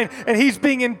 9, and he's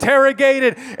being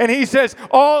interrogated, and he says,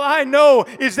 all I know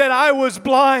is that I was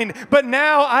blind, but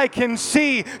now I can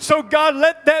see. So God,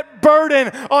 let that burden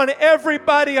on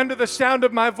everybody under the sound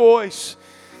of my voice.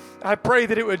 I pray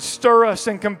that it would stir us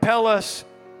and compel us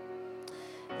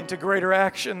into greater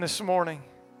action this morning.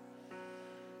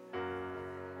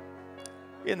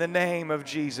 In the name of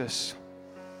Jesus.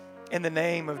 In the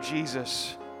name of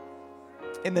Jesus.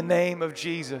 In the name of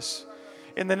Jesus.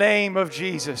 In the name of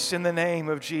Jesus. In the name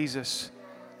of Jesus.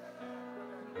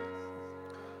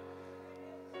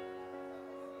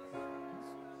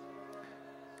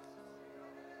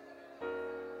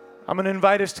 I'm going to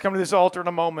invite us to come to this altar in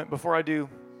a moment. Before I do,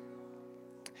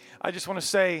 I just want to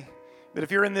say that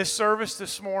if you're in this service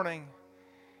this morning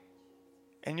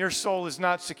and your soul is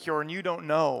not secure and you don't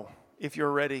know if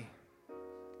you're ready,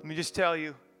 let me just tell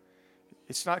you,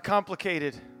 it's not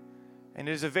complicated and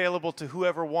it is available to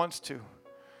whoever wants to.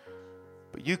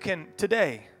 But you can,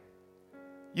 today,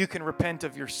 you can repent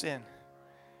of your sin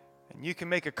and you can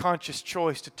make a conscious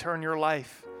choice to turn your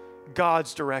life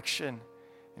God's direction.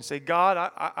 And say,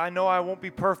 God, I know I won't be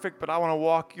perfect, but I want to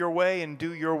walk your way and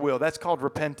do your will. That's called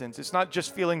repentance. It's not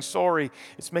just feeling sorry.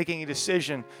 It's making a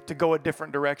decision to go a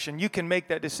different direction. You can make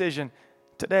that decision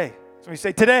today. So we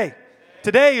say today.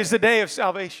 Today is the day of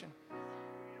salvation.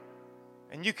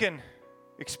 And you can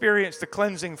experience the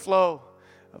cleansing flow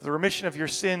of the remission of your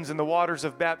sins in the waters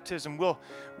of baptism.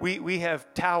 We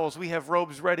have towels. We have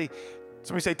robes ready.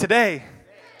 So we say today.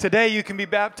 Today you can be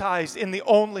baptized in the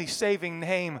only saving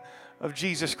name of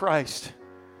Jesus Christ.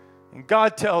 And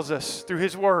God tells us through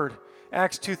His Word,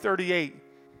 Acts 2:38,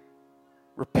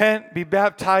 repent, be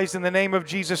baptized in the name of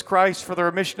Jesus Christ for the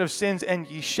remission of sins, and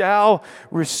ye shall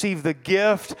receive the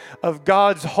gift of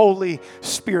God's Holy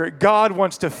Spirit. God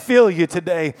wants to fill you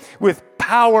today with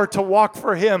power to walk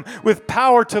for Him, with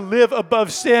power to live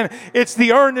above sin. It's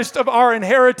the earnest of our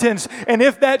inheritance. And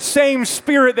if that same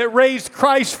Spirit that raised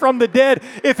Christ from the dead,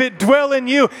 if it dwell in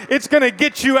you, it's going to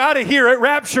get you out of here at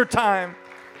rapture time.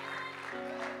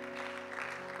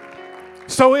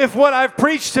 So if what I've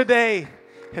preached today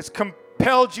has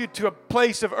compelled you to a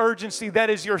place of urgency, that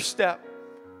is your step.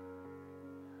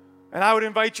 And I would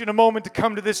invite you in a moment to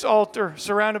come to this altar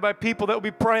surrounded by people that will be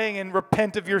praying and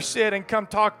repent of your sin, and come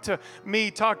talk to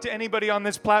me, talk to anybody on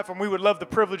this platform. We would love the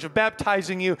privilege of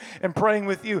baptizing you and praying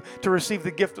with you to receive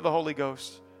the gift of the Holy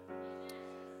Ghost.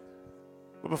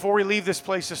 But before we leave this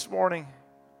place this morning,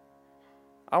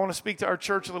 I want to speak to our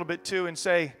church a little bit too and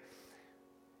say,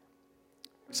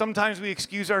 sometimes we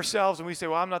excuse ourselves and we say,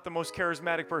 well, I'm not the most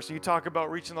charismatic person. You talk about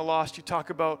reaching the lost. You talk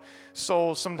about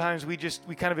souls. Sometimes we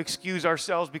kind of excuse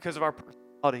ourselves because of our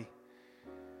personality.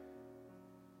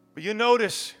 But you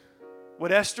notice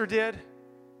what Esther did?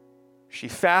 She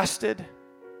fasted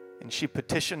and she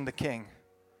petitioned the king.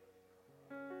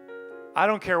 I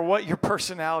don't care what your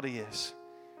personality is.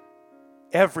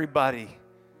 Everybody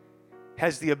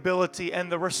has the ability and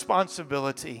the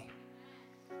responsibility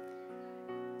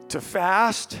to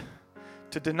fast,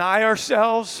 to deny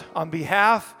ourselves on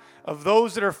behalf of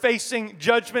those that are facing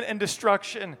judgment and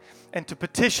destruction, and to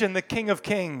petition the King of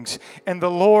Kings and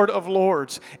the Lord of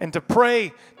Lords, and to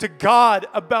pray to God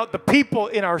about the people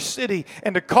in our city,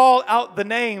 and to call out the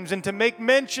names and to make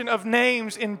mention of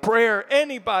names in prayer.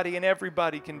 Anybody and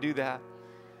everybody can do that.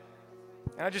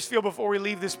 And I just feel before we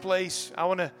leave this place, I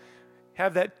want to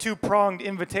have that two-pronged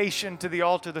invitation to the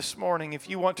altar this morning. If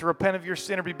you want to repent of your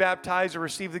sin or be baptized or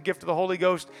receive the gift of the Holy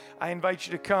Ghost, I invite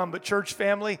you to come. But church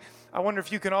family, I wonder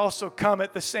if you can also come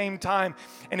at the same time.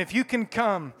 And if you can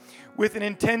come with an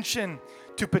intention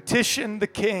to petition the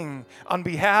King on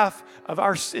behalf of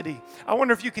our city. I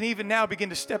wonder if you can even now begin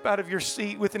to step out of your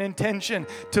seat with an intention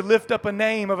to lift up a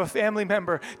name of a family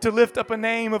member, to lift up a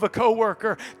name of a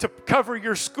coworker, to cover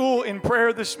your school in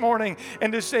prayer this morning,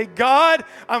 and to say, God,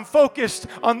 I'm focused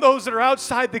on those that are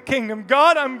outside the kingdom.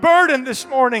 God, I'm burdened this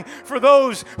morning for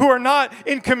those who are not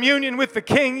in communion with the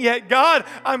King yet. God,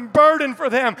 I'm burdened for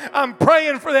them. I'm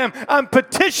praying for them. I'm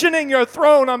petitioning your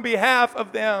throne on behalf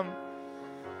of them.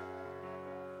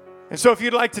 And so if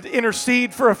you'd like to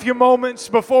intercede for a few moments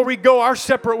before we go our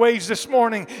separate ways this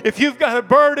morning, if you've got a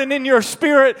burden in your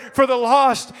spirit for the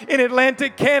lost in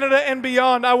Atlantic Canada and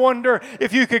beyond, I wonder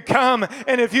if you could come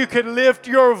and if you could lift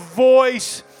your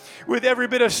voice with every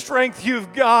bit of strength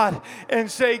you've got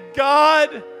and say,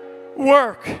 God,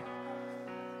 work.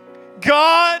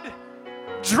 God,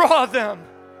 draw them.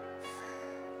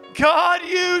 God,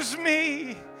 use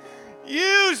me.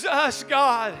 Use us,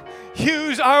 God.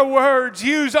 Use our words.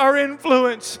 Use our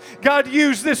influence. God,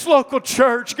 use this local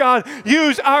church. God,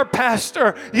 use our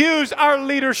pastor. Use our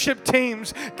leadership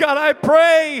teams. God, I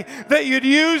pray that you'd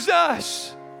use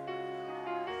us.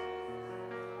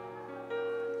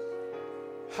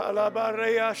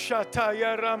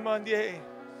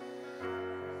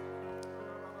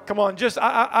 Come on,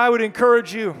 I would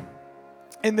encourage you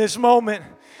in this moment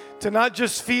to not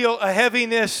just feel a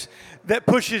heaviness that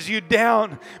pushes you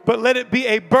down, but let it be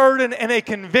a burden and a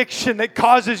conviction that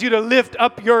causes you to lift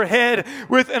up your head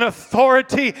with an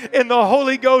authority in the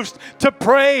Holy Ghost to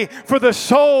pray for the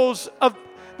souls of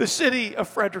the city of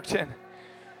Fredericton.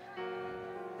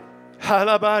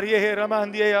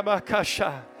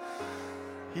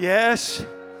 Yes,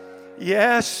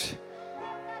 yes.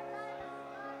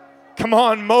 Come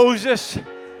on, Moses.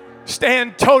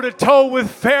 Stand toe-to-toe with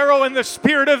Pharaoh in the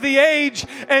spirit of the age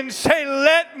and say,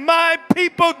 let my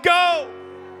people go.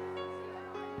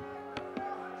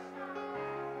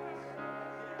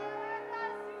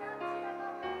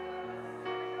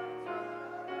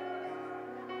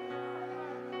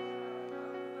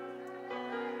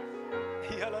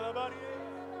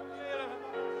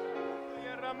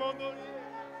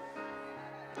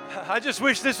 I just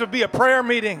wish this would be a prayer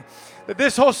meeting, that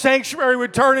this whole sanctuary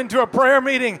would turn into a prayer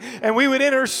meeting, and we would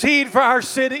intercede for our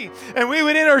city, and we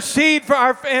would intercede for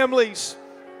our families,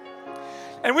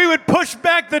 and we would push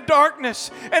back the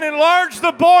darkness and enlarge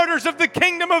the borders of the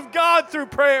kingdom of God through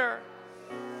prayer.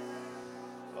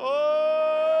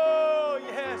 Oh,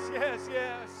 yes, yes,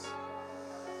 yes.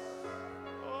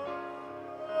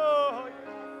 Oh,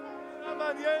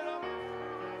 yeah.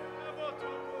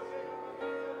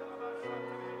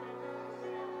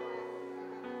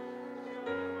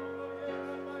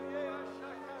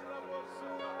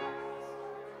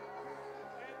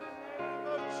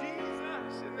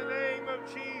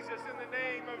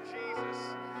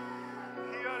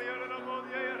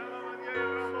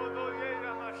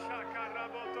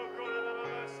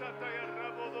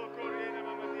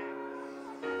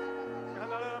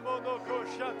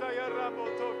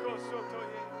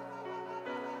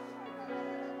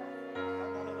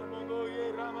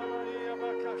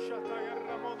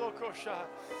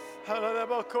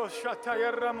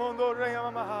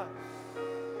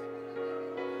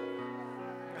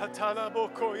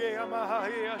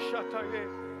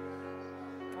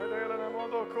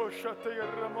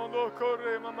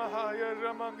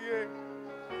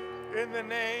 In the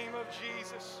name of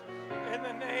Jesus, in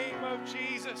the name of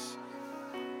Jesus,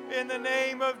 in the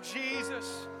name of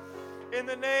Jesus, in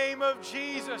the name of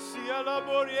Jesus.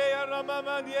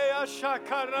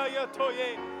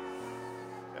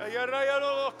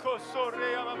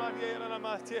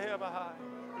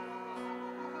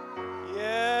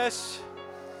 Yes,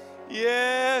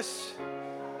 yes.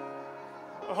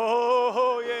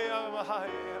 Oh, yeah.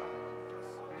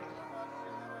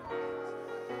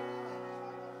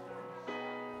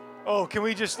 Oh, can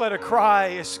we just let a cry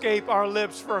escape our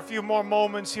lips for a few more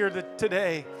moments here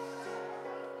today?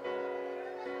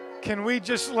 Can we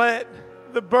just let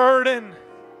the burden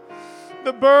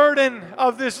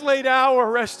of this late hour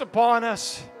rest upon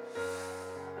us?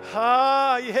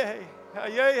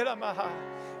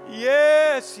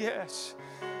 Yes, yes.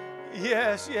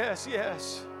 Yes, yes,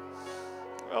 yes.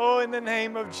 Oh, in the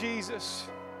name of Jesus.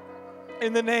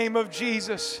 In the name of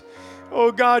Jesus.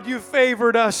 Oh God, you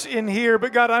favored us in here,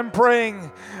 but God, I'm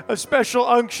praying a special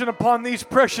unction upon these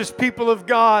precious people of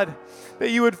God, that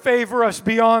you would favor us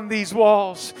beyond these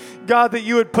walls. God, that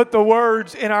you would put the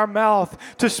words in our mouth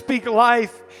to speak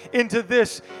life into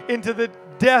the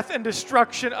death and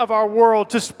destruction of our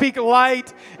world, to speak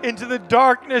light into the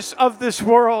darkness of this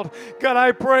world. God,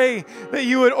 I pray that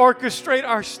you would orchestrate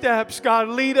our steps. God,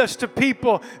 lead us to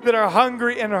people that are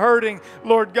hungry and hurting,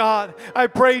 Lord God. I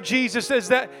pray, Jesus,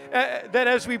 that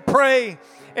as we pray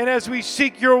and as we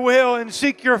seek your will and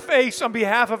seek your face on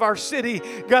behalf of our city,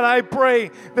 God, I pray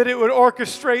that it would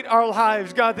orchestrate our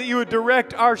lives, God, that you would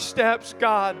direct our steps,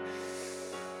 God,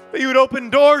 that you would open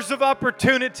doors of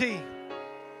opportunity.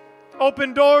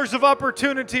 Open doors of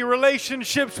opportunity,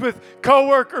 relationships with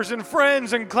coworkers and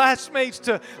friends and classmates,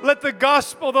 to let the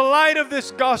gospel, the light of this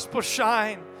gospel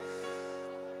shine.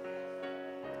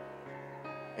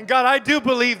 And God, I do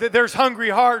believe that there's hungry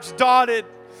hearts dotted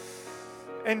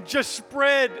and just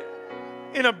spread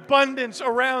in abundance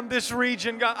around this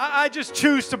region. God, I just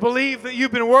choose to believe that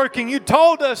you've been working. You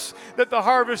told us that the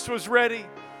harvest was ready.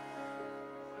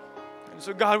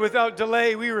 So God, without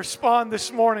delay, we respond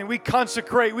this morning. We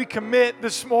consecrate, we commit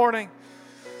this morning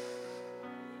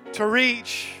to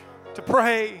reach, to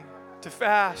pray, to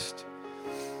fast.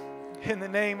 In the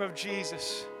name of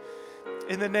Jesus.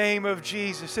 In the name of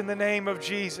Jesus. In the name of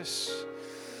Jesus.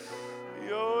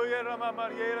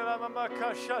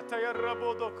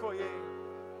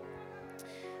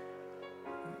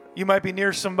 You might be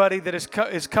near somebody that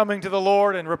is coming to the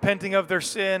Lord and repenting of their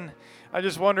sin. I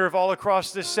just wonder if all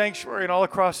across this sanctuary and all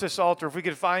across this altar, if we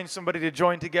could find somebody to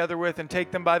join together with and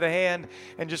take them by the hand.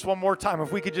 And just one more time,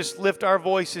 if we could just lift our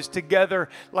voices together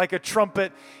like a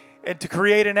trumpet and to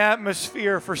create an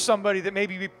atmosphere for somebody that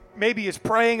maybe is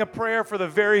praying a prayer for the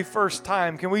very first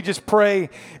time. Can we just pray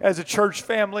as a church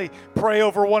family, pray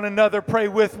over one another, pray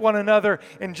with one another,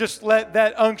 and just let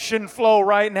that unction flow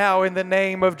right now in the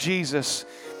name of Jesus?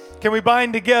 Can we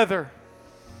bind together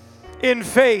in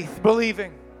faith,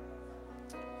 believing?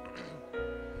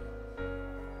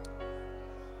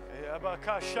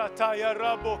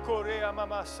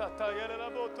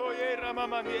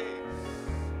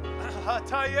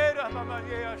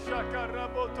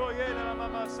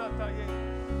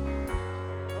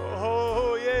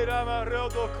 Oh,